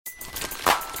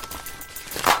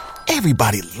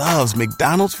Everybody loves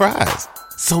McDonald's fries.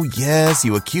 So yes,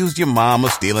 you accused your mom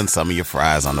of stealing some of your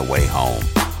fries on the way home.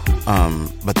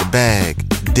 But the bag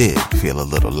did feel a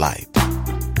little light.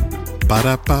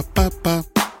 Ba-da-ba-ba-ba.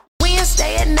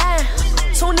 Wednesday at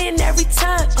 9, tune in every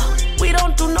time. We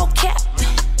don't do no cap,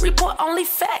 report only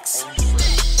facts.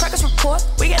 Progress report,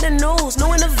 we got the news,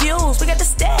 no interviews, we got the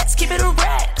stats, keep it a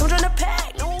rack, come join the pack.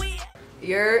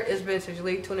 It's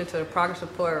basically tuning into the Progress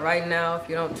Report right now. If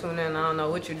you don't tune in, I don't know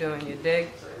what you're doing, you dig?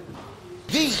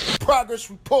 The Progress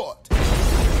Report. All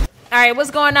right,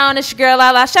 what's going on? It's your girl,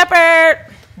 Lala Shepherd.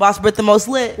 Boss Brit the most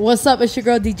lit. What's up? It's your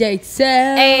girl, DJ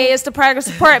Seth. Hey, it's the Progress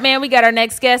Report, man. We got our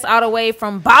next guest all the way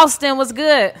from Boston. What's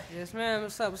good? Yes, man.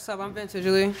 What's up? I'm Vintage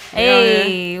Lee.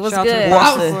 Hey, what's good?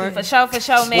 Boston. For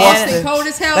sure, man. Boston. Cold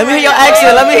as hell. Let me hear your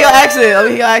accent. Let me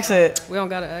hear your accent. We don't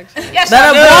got an accent. Yes,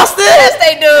 That y'all in do. Boston? Yes,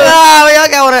 they do. Nah,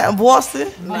 y'all got one in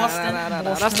Boston. Nah.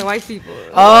 That's the white people.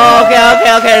 Oh,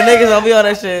 okay. The niggas don't be on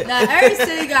that shit. Now, every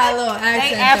city got a little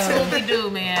They accent. absolutely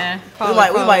do, man. We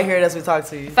might hear it as we talk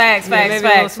to you. Facts. maybe a We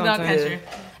little gonna something. catch you.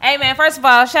 Hey, man, first of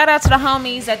all, shout out to the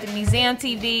homies at the Museum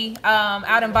TV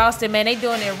out in Boston, man. They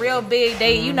doing it real big.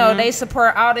 They, you know, they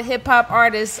support all the hip-hop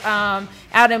artists out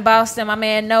in Boston. My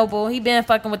man, Noble, he been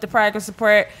fucking with the Progress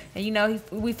Report, and, you know,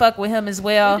 we fuck with him as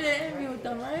well. You did an interview with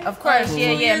them, right? Of course, yeah,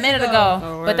 a minute ago.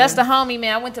 Oh, But that's the homie,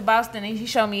 man. I went to Boston, and he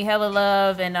showed me hella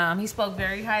love, and he spoke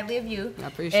very highly of you. I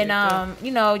appreciate and, that.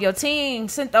 you know, your team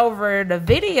sent over the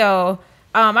video.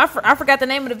 I forgot the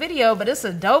name of the video, but it's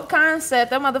a dope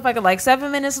concept. That motherfucker like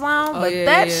 7 minutes long, but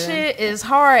that shit is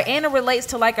hard, and it relates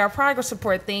to like our Progress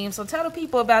Report theme. So tell the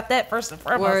people about that first and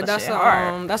foremost. Word,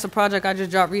 that's a project I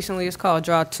just dropped recently. It's called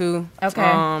Draw 2.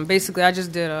 Okay. Basically, I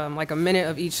just did like a minute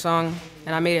of each song,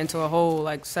 and I made it into a whole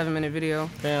like 7-minute video.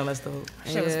 Damn, that's dope.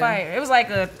 Shit was fire. It was like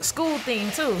a school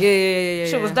theme too. Yeah.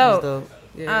 Shit was That's dope. dope.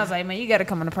 Yeah. I was like, man, you got to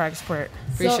come on the Progress Report.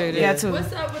 Appreciate it. Yeah, too.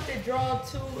 What's up with the Draw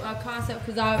 2 concept?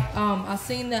 Because I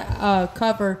seen that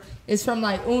cover. It's from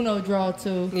like Uno Draw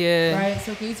 2. Yeah. Right?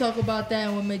 So can you talk about that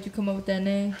and what made you come up with that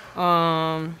name?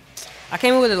 I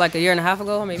came up with it like a year and a half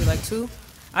ago, maybe like 2.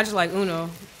 I just like Uno.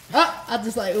 I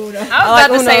just like Uno. I was like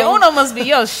about to say Uno. Uno must be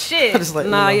your shit. Just like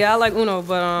Nah, Uno. yeah, I like Uno,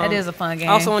 but That is a fun game.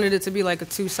 I also wanted it to be like a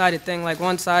 2-sided thing. Like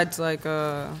one side's like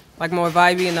more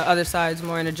vibey, and the other side's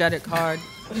more energetic, hard.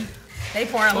 They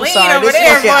pouring I'm lean sorry, over this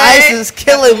there, fucking boy. ice is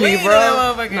killing me, Lean in bro.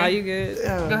 that motherfucker. Nah, you good?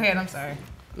 Go ahead, I'm sorry.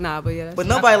 Nah, but yeah. But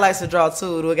nobody likes to draw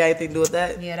two. Do it got anything to do with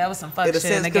that? Yeah, that was some fuck In a shit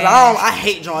in sense, the because game. I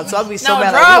hate drawing two. I'll be so No,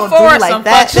 mad draw like, four you don't is do some like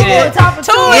that fuck shit. shit. top of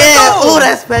Two two. is Yeah, cool. ooh,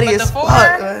 that's petty But as the fuck,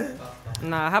 four? man.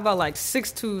 Nah, how about like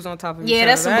 6 twos on top of each Yeah, other?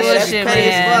 that's some That bullshit, shit petty as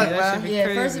man. fuck, That man. should be Yeah,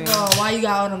 crazy. first of all, why you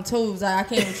got all them tools? I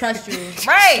can't even trust you.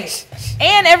 Right.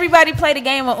 And everybody play the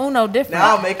game of Uno different.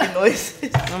 Now I'm making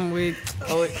noises. I'm weak.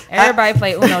 Everybody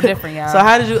play Uno different, y'all. So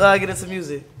how did you get into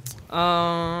music?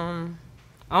 I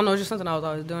don't know, just something I was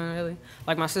always doing, really.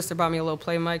 Like, my sister bought me a little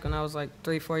play mic when I was, like,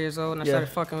 3-4 years old, and I started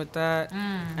fucking with that.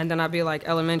 And then I'd be, like,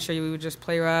 elementary, we would just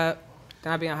play rap.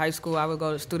 Then I'd be in high school, I would go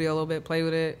to the studio a little bit, play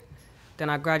with it. Then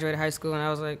I graduated high school, and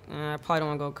I was like, I probably don't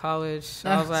want to go to college. So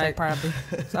I was like, probably.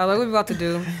 what we about to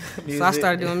do? So I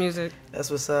started doing music.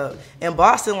 That's what's up. In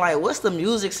Boston, like, what's the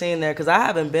music scene there? Because I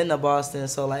haven't been to Boston,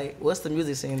 so, like, what's the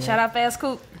music scene there? Shout out Fast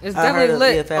Coop. It's I heard definitely of-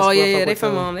 lit. yeah, Fast Oh, Food, yeah, I fuck they with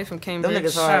from them. they from Them Cambridge.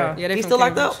 niggas hard. Yeah, they He from still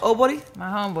locked Cambridge. up, old buddy? My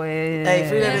homeboy. Hey,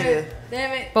 free that nigga.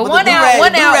 Damn it. But But one the out, do-rag-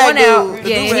 one the out, do-rag one out. dude, the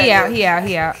Yeah, do-rag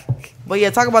he out. But yeah,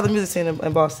 talk about the music scene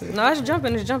in Boston. No, it's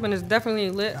jumping. It's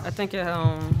definitely lit. I think it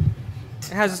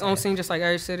has its own scene just like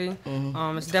every city.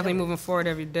 It's definitely moving forward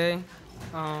every day.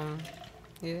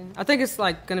 Yeah, I think it's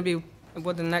like gonna be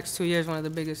what the next 2 years one of the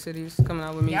biggest cities coming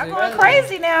out with music. Y'all going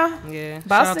crazy now. Yeah, shout out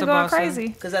Boston to going Boston. crazy.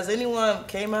 Because has anyone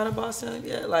came out of Boston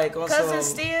yet? Like, on Cousin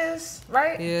some... Stiz,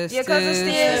 right? Yeah, Your cousin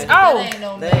Stiz. Stiz. That Oh, ain't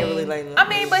no They ain't name. really like... I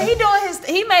mean, but he doing his.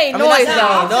 He made I mean, noise that's though.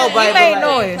 not nobody, He but made like-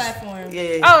 noise. Platform.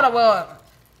 Yeah. Oh,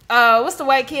 well, what's the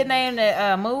white kid name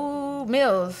that Moo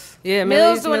Mills? Yeah,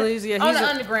 Mills Mills, yeah, on he's the a-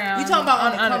 underground. You talking about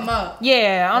on the under- come up?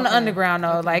 Yeah, on the underground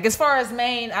though. Like as far as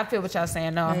Maine, I feel what y'all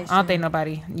saying. No, I don't think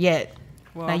nobody yet.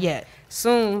 Well, Not yet.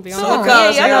 Soon. Be on Soon. the Look lookout.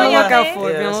 out, Yeah, y'all be on doing the y'all lookout thing. for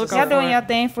it. Be on the Yeah, lookout Y'all for doing it. y'all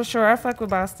thing for sure. I fuck with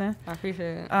Boston. I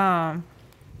appreciate it.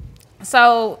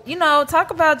 So, you know, talk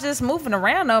about just moving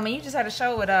around though. I mean, you just had a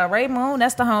show with Ray Moon.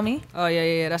 That's the homie. Oh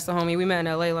yeah, that's the homie. We met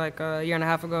in LA like a year and a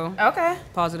half ago. Okay.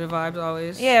 Positive vibes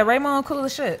always. Yeah, Ray Moon cool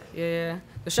as shit. Yeah.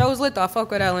 The show was lit though. I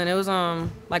fuck with Atlanta. It was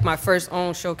like my first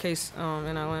own showcase in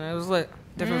Atlanta. It was lit.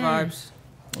 Different vibes.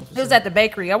 It was at the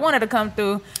bakery. I wanted to come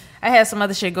through. I had some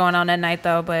other shit going on that night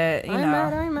though, but you know,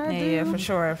 I ain't mad, yeah, for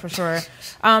sure.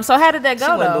 So how did that go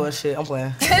She wasn't though? doing shit. I'm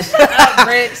playing. Shut up,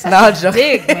 Bricks. No, I'm joking.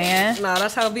 Big man. Nah,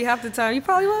 that's how it be half the time. You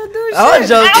probably want to do shit. I was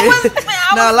joking.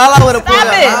 No, Lala would have put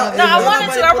Stop it it. up. No, I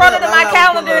wanted to. I wrote it in my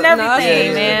calendar and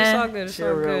everything, It's all man. good. It's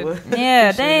all good.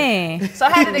 Yeah, dang. So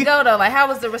how did it go though? Like, how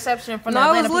was the reception from the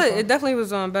No, it Atlanta was lit. people? It definitely was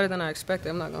better than I expected.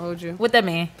 I'm not gonna hold you. What that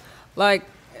mean? Like,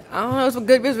 I don't know.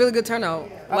 It was really good turnout.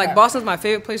 Like, Boston's my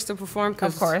favorite place to perform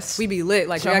because Of course. we be lit.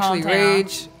 Like, It's we your actually hometown.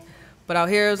 rage. But out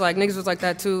here, it was like niggas was like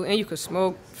that too, and you could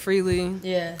smoke freely.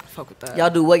 Yeah. Fuck with that. Y'all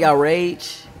do what? Y'all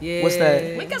rage? Yeah. What's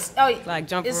that? We can. Like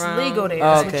jump It's around. legal there.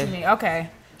 Oh, That's okay. what you mean. Okay.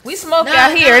 We smoke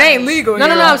out here. It ain't legal. No,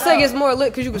 here. I'm saying it's more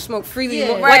lit because you can smoke freely. Yeah.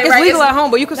 More, Right, like it's right. legal It's- at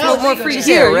home, but you can No, smoke it's more legal free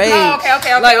there. here. Rage. Oh,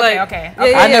 okay. Like, okay.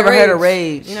 Yeah, I never heard of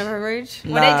rage. You never heard rage?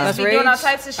 When they just That's be doing all rage?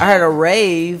 types of shit. I heard a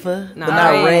rave, but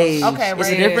not rage. rage. Okay, It's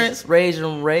a rage. difference? Rage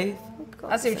and rave?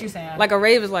 I see what you're saying. Like a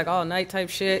rave is like all night type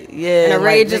shit. Yeah, And a like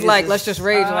rage is niggas like is- let's just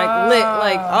rage, like lit,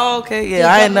 like Oh, okay.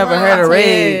 Yeah, I ain't never heard of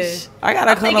rage. I got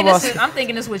a couple of I'm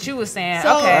thinking this what you was saying.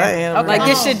 So- Okay. I am Okay. like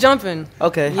get shit jumping.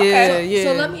 Okay. Yeah, yeah.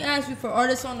 So let me ask you, for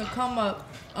artists on the come up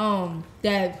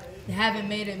that haven't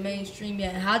made it mainstream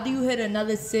yet, how do you hit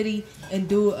another city and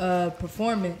do a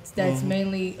performance that's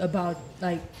mainly about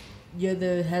like you're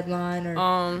the headline,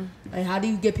 or like how do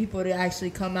you get people to actually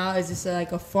come out? Is this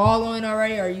like a following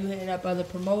already, or are you hitting up other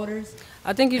promoters?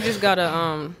 I think you just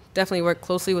gotta definitely work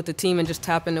closely with the team and just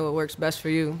tap into what works best for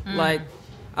you. Like,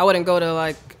 I wouldn't go to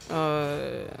like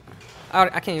I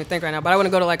can't even think right now, but I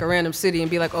wouldn't go to like a random city and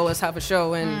be like, oh, let's have a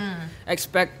show and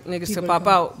expect niggas People to to pop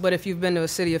come. out. But if you've been to a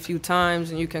city a few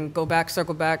times and you can go back,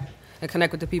 circle back, and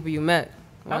connect with the people you met,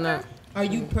 why not? Are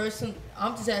you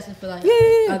I'm just asking for like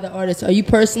Yeah. other artists. Are you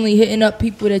personally hitting up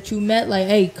people that you met, like,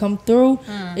 hey, come through?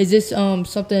 Is this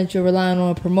something that you're relying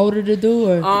on a promoter to do,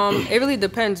 or It really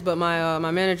depends, but my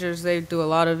managers, they do a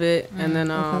lot of it, and then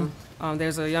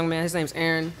there's a young man, his name's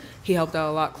Aaron. He helped out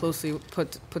a lot closely,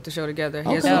 put the show together.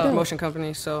 He has Okay. a promotion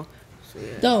company, so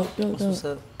dope. What's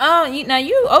up? Now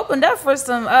you opened up for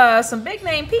some big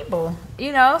name people,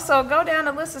 you know. So go down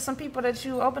the list of some people that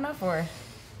you opened up for.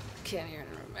 can't even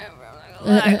remember.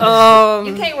 I'm not gonna lie.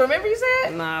 You can't remember, you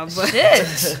said? Nah, but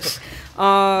Shit.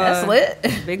 That's lit.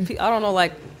 big. I don't know,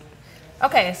 like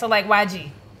Okay, so like YG.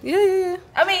 yeah.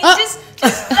 I mean, just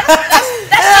that's not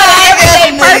an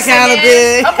everyday person. kinda Man.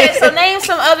 big. Okay, so name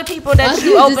some other people that YG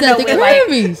you was opened just up at the with, like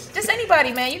Grammys. just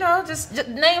anybody, man. You know, just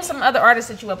name some other artists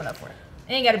that you open up for.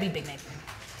 It ain't got to be big names.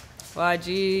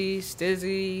 YG,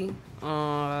 Stizzy.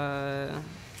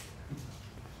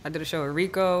 I did a show with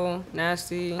Rico,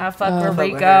 Nasty. I fuck with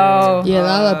with Rico. Yeah,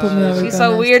 Lala put me on. She's Rico so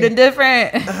Nasty. weird and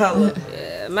different.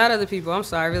 Mad other people. I'm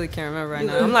sorry, I really can't remember right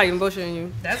now. I'm not even bullshitting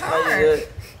you. That's Are hard. you good?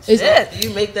 Shit. You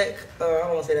make that, I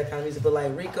don't want to say that kind of music, but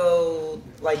like Rico,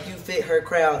 like you fit her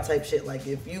crowd type shit. Like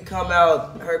if you come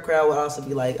out, her crowd would also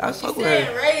be like, I fuck with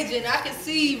her. Raging. I can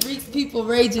see people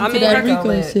raging I to mean, that Rico Rico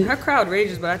lit. shit. Her crowd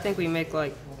rages, but I think we make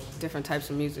like different types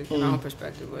of music in our own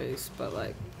perspective ways. But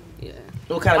like, yeah.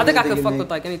 What kind of I think I music could do you fuck make?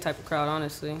 with like any type of crowd,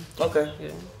 honestly. Okay.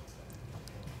 Yeah.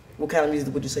 What kind of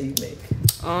music would you say you make?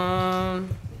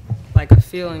 Like a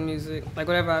feeling music, like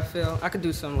whatever I feel. I could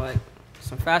do some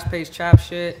fast-paced trap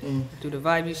shit, do the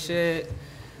vibey shit.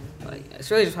 Like it's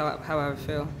really just how I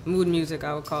feel. Mood music,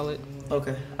 I would call it.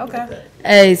 Okay. Okay.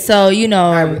 Hey, so you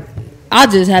know, I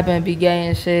just happen to be gay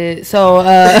and shit. So,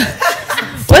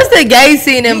 what's the gay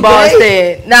scene in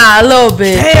Boston? Nah, a little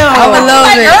bit. Damn. I'm a little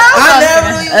bit.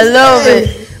 I never A little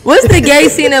bit. What's the gay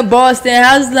scene in Boston?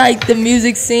 How's like the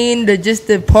music scene, just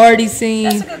the party scene?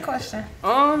 That's a good question.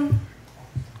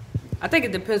 I think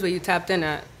it depends what you tapped in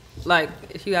at. Like,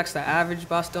 if you ask the average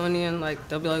Bostonian, like,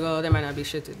 they'll be like, oh, there might not be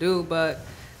shit to do. But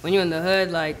when you're in the hood,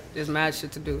 like, there's mad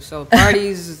shit to do. So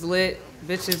parties is lit,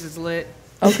 bitches is lit.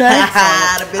 Okay.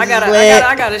 I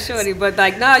got a shorty, but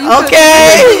like, nah, you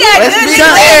Okay. Let's be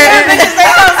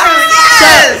clear.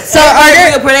 So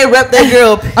They rep their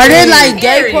girl. are there like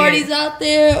gay Period. parties out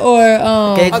there,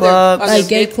 or Gay clubs? like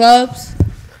gay clubs?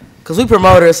 Cause we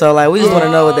promoters, so like we just want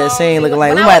to know what that scene looking like.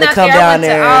 When We I might went have out come there, I down went to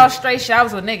there. all straight shit. I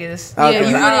was with niggas. Okay. Yeah,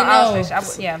 you wouldn't all know. straight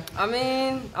shit. Yeah. I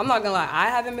mean, I'm not gonna lie, I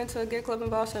haven't been to a gay club in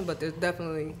Boston, but there's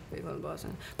definitely a gay club in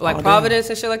Boston. But like damn. Providence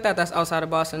and shit like that, that's outside of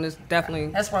Boston. There's definitely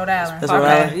That's Rhode Island. That's Rhode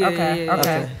okay. Island? Okay. Yeah.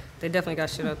 Okay. They definitely got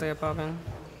shit out there popping.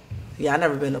 Yeah, I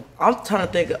never been to. I'm trying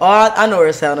to think. Oh, I know where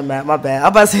it's on the map. My bad. I'm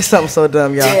about to say something so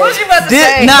dumb, y'all. What you about to Did-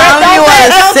 say? Nah, I don't even want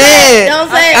to say it. Don't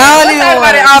say it. I don't even talk about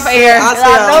want it off air. I'll I say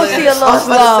know all she this. a little I was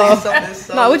about to slow. say something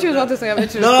so Nah, what you was about to say? I'm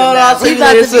interested. No, I'll tell you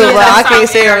about later to too, be but I off can't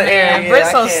say it on air, the air. man. Yeah, Britt's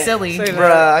I so can't. silly.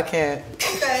 Bruh, I can't.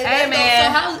 Hey,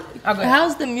 man. So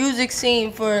how's the music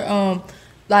scene for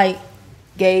like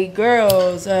gay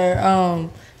girls or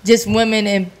just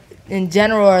women in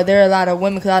general? Are there a lot of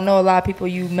women? Because I know a lot of people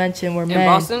you mentioned were men. In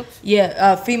Boston?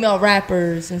 Yeah, female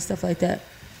rappers and stuff like that.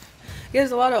 Yeah,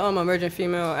 there's a lot of emerging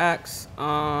female acts.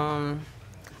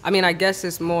 I mean, I guess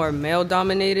it's more male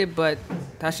dominated, but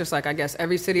that's just like, I guess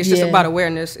every city. It's just about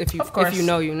awareness. If you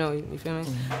know, you know. You feel me?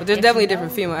 But there's definitely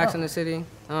different female acts in the city.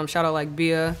 Shout out like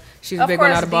Bia. She's a big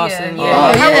one out of Boston.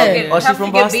 Oh, she's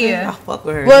from Boston? I fuck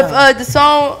with her. With the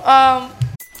song.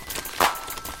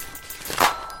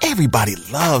 Everybody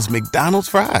loves McDonald's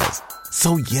fries.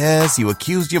 So yes, you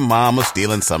accused your mom of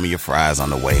stealing some of your fries on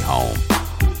the way home.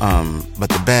 But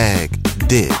the bag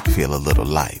did feel a little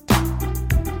light.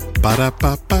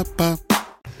 Ba-da-ba-ba-ba.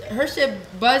 Her shit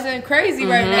buzzing crazy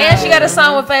right now. And she got a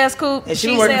song with Fast Coop. And she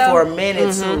been working for a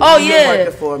minute too. Oh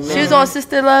yeah, she was on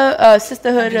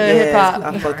Sisterhood Hip Hop.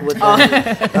 I fucked with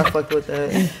that. I fucked with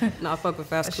that. No, I fuck with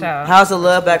Fast Coop. How's the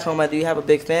love back home? Do you have a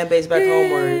big fan base back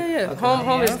home? Or? Yeah. Okay.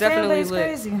 Home is definitely lit.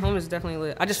 Crazy. Home is definitely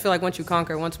lit. I just feel like once you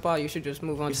conquer one spot, you should just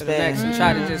move on to the next and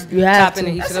try to just tap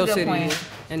into each of those cities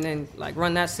and then like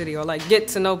run that city or like get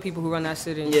to know people who run that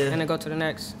city and then go to the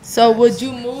next. So would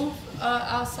you move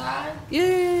outside?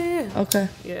 Yeah. Okay.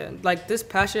 Yeah, like this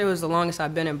past year was the longest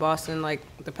I've been in Boston. Like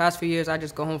the past few years, I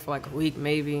just go home for like a week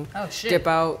maybe. Oh shit. Dip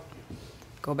out,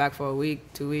 go back for a week,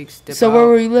 2 weeks. Dip so out. Where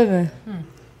were you living?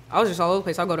 I was just all over the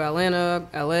place. I go to Atlanta,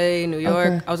 LA, New York.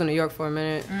 Okay. I was in New York for a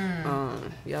minute.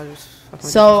 Yeah, I was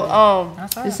just. So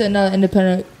this is another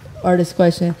independent artist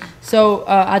question. So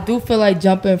I do feel like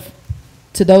jumping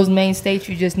to those main states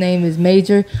you just named is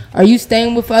major. Are you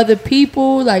staying with other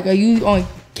people? Like, are you on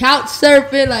couch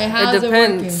surfing? Like, how's it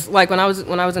depends. working? Like when I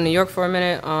was in New York for a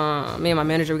minute, me and my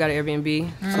manager, we got an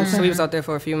Airbnb. So we was out there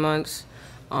for a few months.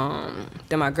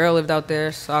 Then my girl lived out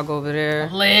there, so I'll go over there.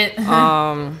 Lit.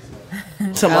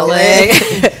 To LA.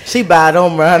 She bad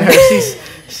on around her.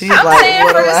 She's I'm like, saying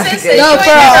what for do the I sense get? No, for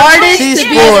an artist She's to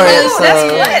be bored, so.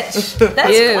 That's clutch.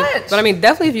 That's clutch. But I mean,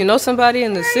 definitely if you know somebody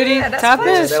in the city, that's tap in.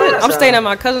 clutch. Shit. I'm staying at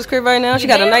my cousin's crib right now. She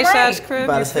got a nice ass crib.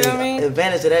 About You to feel say, me?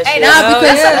 advantage of that Hey, shit. nah,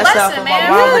 because that's out a for blessing, my man.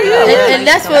 mama. Really. And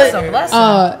that's That's a what,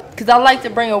 blessing. because I like to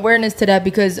bring awareness to that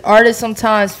because artists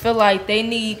sometimes feel like they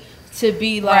need to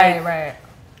be like, Right.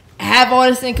 have all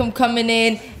this income coming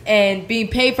in and being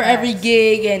paid for every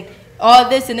gig and all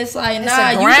this, and it's like, nah,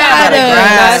 you gotta.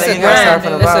 That's a You gotta start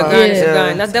from grind. the That's a bottom. grind. It's a Yeah.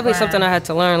 grind. That's definitely something I had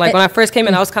to learn. Like when I first came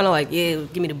in, I was kind of like, yeah,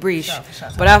 give me the breeze.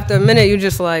 But after a minute, you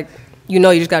just like, you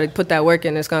just got to put that work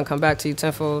in. It's gonna come back to you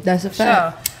tenfold. That's a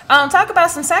fact. Sure. Talk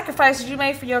about some sacrifices you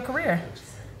made for your career.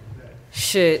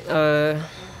 Shit. A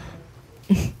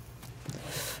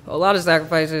lot of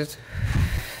sacrifices.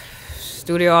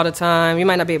 Studio all the time. You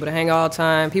might not be able to hang all the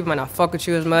time. People might not fuck with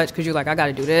you as much because you're like, I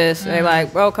gotta do this. They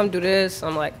like, bro, come do this.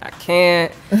 I'm like, I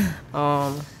can't.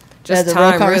 Just That's time, a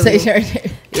real conversation really.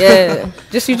 right there. Yeah.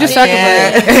 You just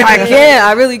sacrifice. I can't.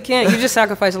 I really can't. You just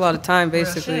sacrifice a lot of time,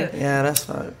 basically. Yeah, that's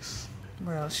facts.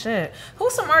 Real shit.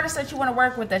 Who's some artists that you want to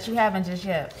work with that you haven't just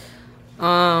yet?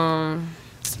 I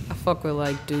fuck with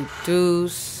like Duke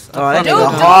Deuce. Oh, that Dude,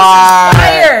 nigga Deuce hard. is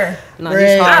fire. No,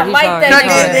 he's hard. I He's like hard. that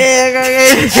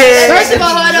He's nigga. hard. First of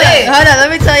all, hold on. Let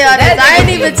me tell y'all this. I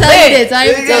ain't even tell you this. I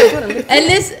ain't even tell you. And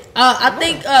this, I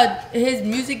think his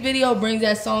music video brings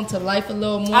that song to life a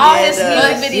little more. All his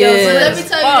music videos. So let me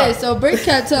tell you this. So Brick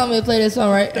kept telling me to play this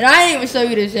song, right? And I ain't even show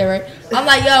you this shit, right? I'm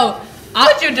like, yo.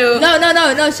 What you do? No,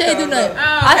 she ain't do nothing.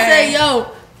 I say,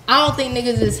 yo. I don't think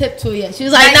niggas is hip to it yet. She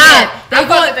was like, they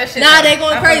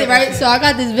going crazy, right? So I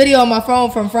got this video on my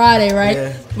phone from Friday, right?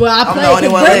 Yeah. Well, I played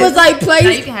it. Britt was like,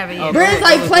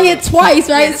 play it twice,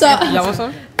 right? So Y'all want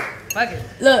some? Fuck it.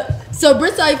 look, so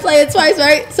Britt's like, play it twice,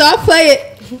 right? So I play it.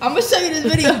 I'm gonna show you this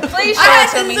video. Please show I it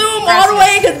had to to me. zoom all the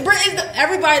way because Britt is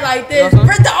everybody like this.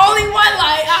 Britt the only one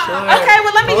like. Okay,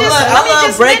 well let me I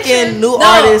love breaking new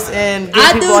artists and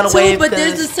getting people on the wave. But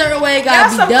there's a certain way it Y'all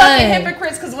gotta some be fucking done.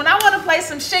 hypocrites because when I want to play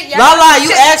some shit, y'all Lala, you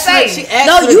shit asked to for say. she asked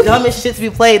for the dumbest shit to be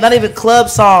played. Not even club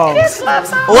songs. It is club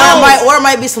songs. Or it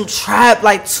might be some trap,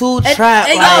 like trap.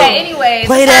 and like, Okay, anyways.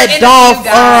 play it's that our interview,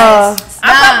 Dolph. guys. I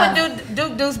fuck with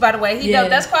Duke Deuce, by the way. He dope.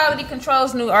 That's Quality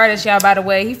Control's new artist, y'all, by the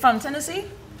way. He from Tennessee?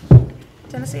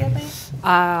 Tennessee, I think.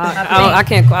 I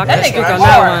can't speak on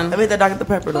that one. I made that Dr.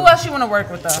 Pepper though. Who else you want to work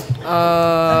with, though?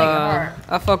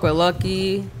 I fuck with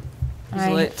Lucky. He's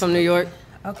lit from New York.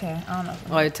 Okay, I don't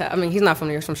know. I mean, he's not from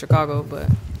New York, he's from Chicago, but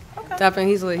tapping,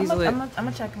 he's lit. He's lit. I'm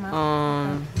gonna check him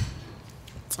out.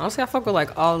 Honestly, I fuck with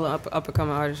like all the up and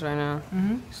coming artists right now.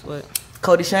 He's lit.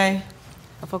 Cody Shane.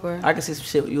 I fuck with her. I can see some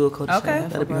shit with you and Cody Okay. Shane.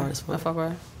 That'd be hard as I fuck. fuck with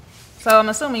her. So I'm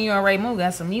assuming you and Ray Moo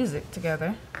got some music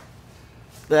together.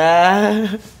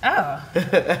 Ah. Oh.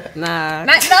 Nah.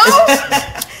 No?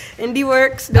 Indie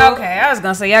works. Okay, I was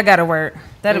gonna say y'all gotta work.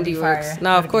 That'll be works. fire.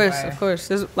 No, of course.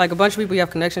 There's like a bunch of people you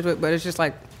have connections with, but it's just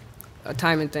like a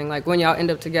timing thing. Like when y'all end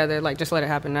up together, like just let it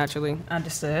happen naturally.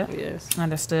 Understood. Yes.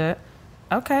 Understood.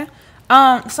 Okay.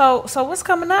 So what's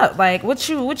coming up? Like what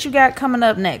you got coming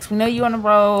up next? We know you on the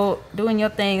road doing your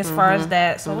thing as far as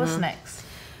that. So what's next?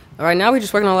 Right now we're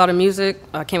just working on a lot of music.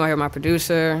 I came out here with my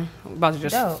producer. I'm about to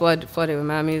just Dope. flood it with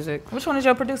my music. Which one is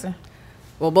your producer?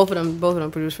 Well, both of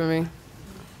them produce for me.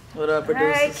 What up, All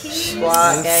right, producers? Keys.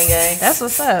 Squad, gang. That's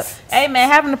what's up. Hey man,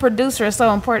 having a producer is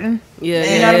so important. Yeah,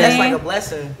 Man, You know what I that's mean? like a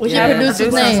blessing. What's Having your a producer's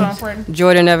producer is so name? important.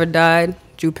 Jordan Never Died,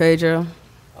 Drew Pedro.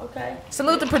 Okay.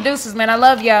 Salute the producers, man. I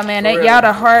love y'all, man. For real. Y'all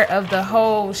the heart of the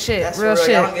whole shit. That's Real for real.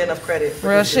 shit. Y'all don't get enough credit. Real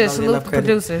Producers shit. don't get Salute enough the credit.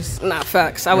 producers. Nah,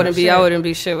 facts. I wouldn't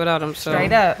be shit without them. So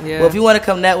Straight up. Yeah. Well, if you want to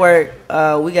come network,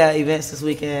 we got events this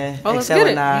weekend. Oh, let's Excel get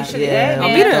and it. I, You should- yeah, I'll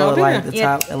we be there, throw, I'll be like there. the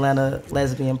Yeah. top Atlanta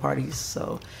lesbian parties.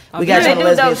 So I'll we be got there. you on the They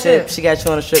do lesbian dope tip. shit. She got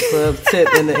you on a strip club tip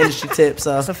in the industry tip.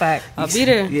 So That's a fact. I'll be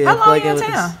there. yeah, How long plug you in with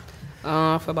town? us.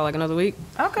 For about like another week.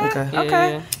 Okay.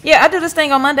 Okay. Yeah, I do this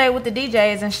thing on Monday with the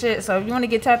DJs and shit. So if you want to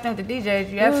get tapped in with the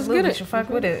DJs, you let's absolutely get it. should fuck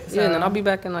with it. So. Yeah, and then I'll be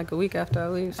back in like a week after I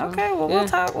leave. So, Okay, well yeah. we'll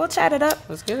talk. We'll chat it up.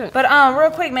 Let's get it. But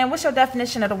real quick, man, what's your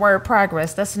definition of the word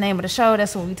progress? That's the name of the show.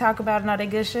 That's what we talk about and all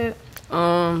that good shit.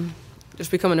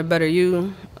 Just becoming a better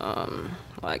you.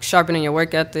 Like sharpening your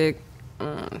work ethic.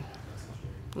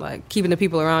 Like keeping the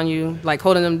people around you, like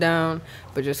holding them down,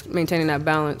 but just maintaining that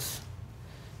balance.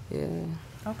 Yeah.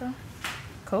 Okay.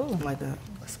 Cool. Something like that.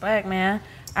 Respect, man.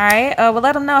 All right. Well,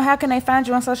 let them know how can they find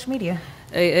you on social media.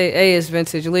 AAA is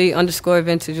Vintage Lee, _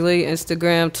 Vintage Lee,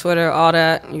 Instagram, Twitter, all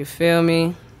that. You feel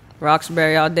me?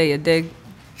 Roxbury all day, you dig?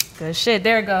 Good shit.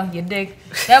 There we go. You dig?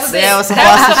 That was That it. was some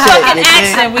That was awesome the shit, fucking you dig?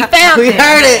 accent. We found We it.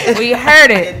 heard it. We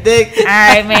heard it. You dig? All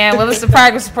right, man. Well, it's the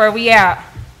progress report. We out.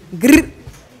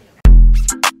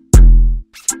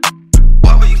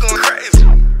 Why were you going crazy?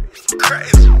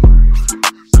 Crazy.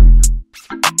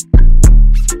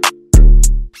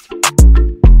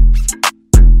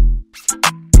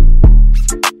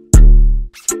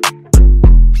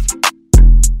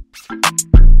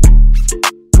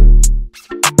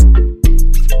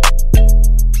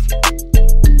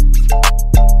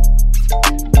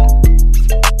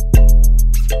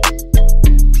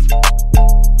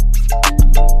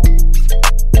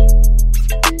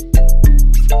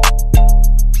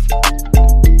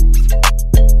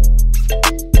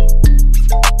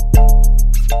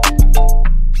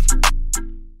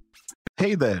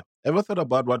 Hey there, ever thought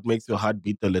about what makes your heart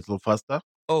beat a little faster?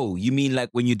 Oh, you mean like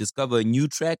when you discover a new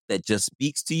track that just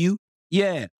speaks to you?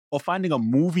 Yeah, or finding a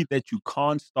movie that you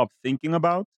can't stop thinking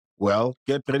about? Well,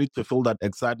 get ready to feel that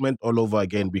excitement all over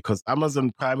again because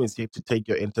Amazon Prime is here to take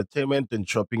your entertainment and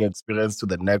shopping experience to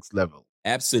the next level.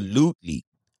 Absolutely.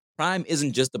 Prime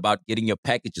isn't just about getting your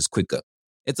packages quicker.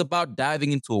 It's about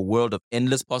diving into a world of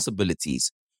endless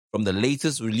possibilities, from the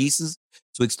latest releases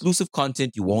to exclusive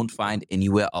content you won't find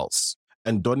anywhere else.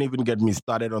 And don't even get me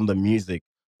started on the music.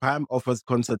 Prime offers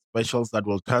concert specials that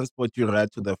will transport you right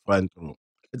to the front row.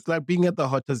 It's like being at the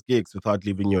hottest gigs without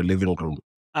leaving your living room.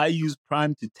 I use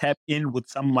Prime to tap in with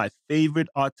some of my favorite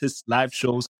artists' live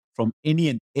shows from any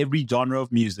and every genre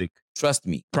of music. Trust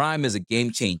me, Prime is a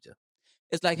game changer.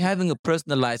 It's like having a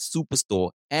personalized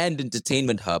superstore and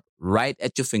entertainment hub right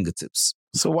at your fingertips.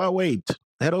 So why wait?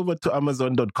 Head over to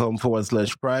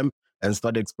amazon.com/prime and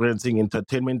start experiencing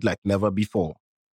entertainment like never before.